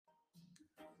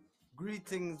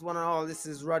Greetings, one and all. This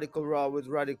is Radical Raw with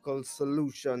Radical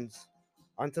Solutions.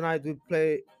 And tonight we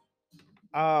play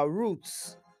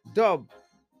Roots dub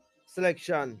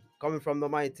selection coming from the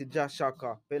mighty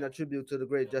Jashaka, paying a tribute to the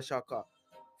great Jashaka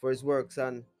for his works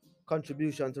and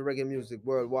contribution to reggae music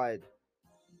worldwide.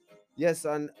 Yes,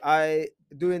 and I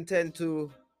do intend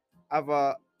to have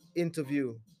a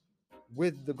interview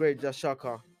with the great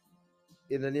Jashaka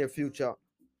in the near future.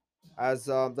 As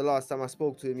the last time I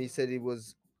spoke to him, he said he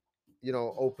was,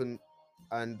 open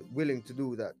and willing to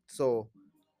do that. So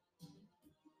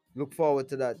look forward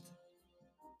to that.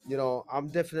 I'm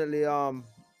definitely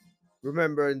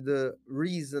remembering the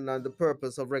reason and the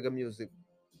purpose of reggae music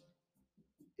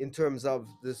in terms of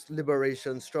this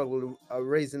liberation struggle,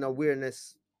 raising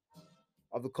awareness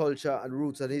of the culture and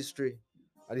roots and history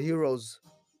and heroes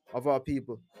of our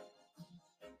people.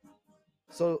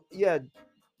 So yeah,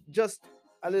 just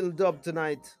a little dub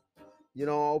tonight. I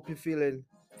hope you're feeling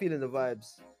the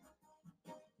vibes.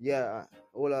 Yeah,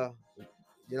 all a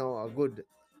good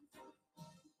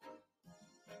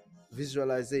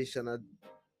visualization, a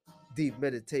deep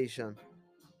meditation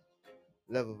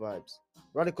level vibes.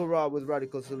 Radical Raw with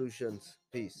Radical Solutions.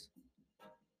 Peace.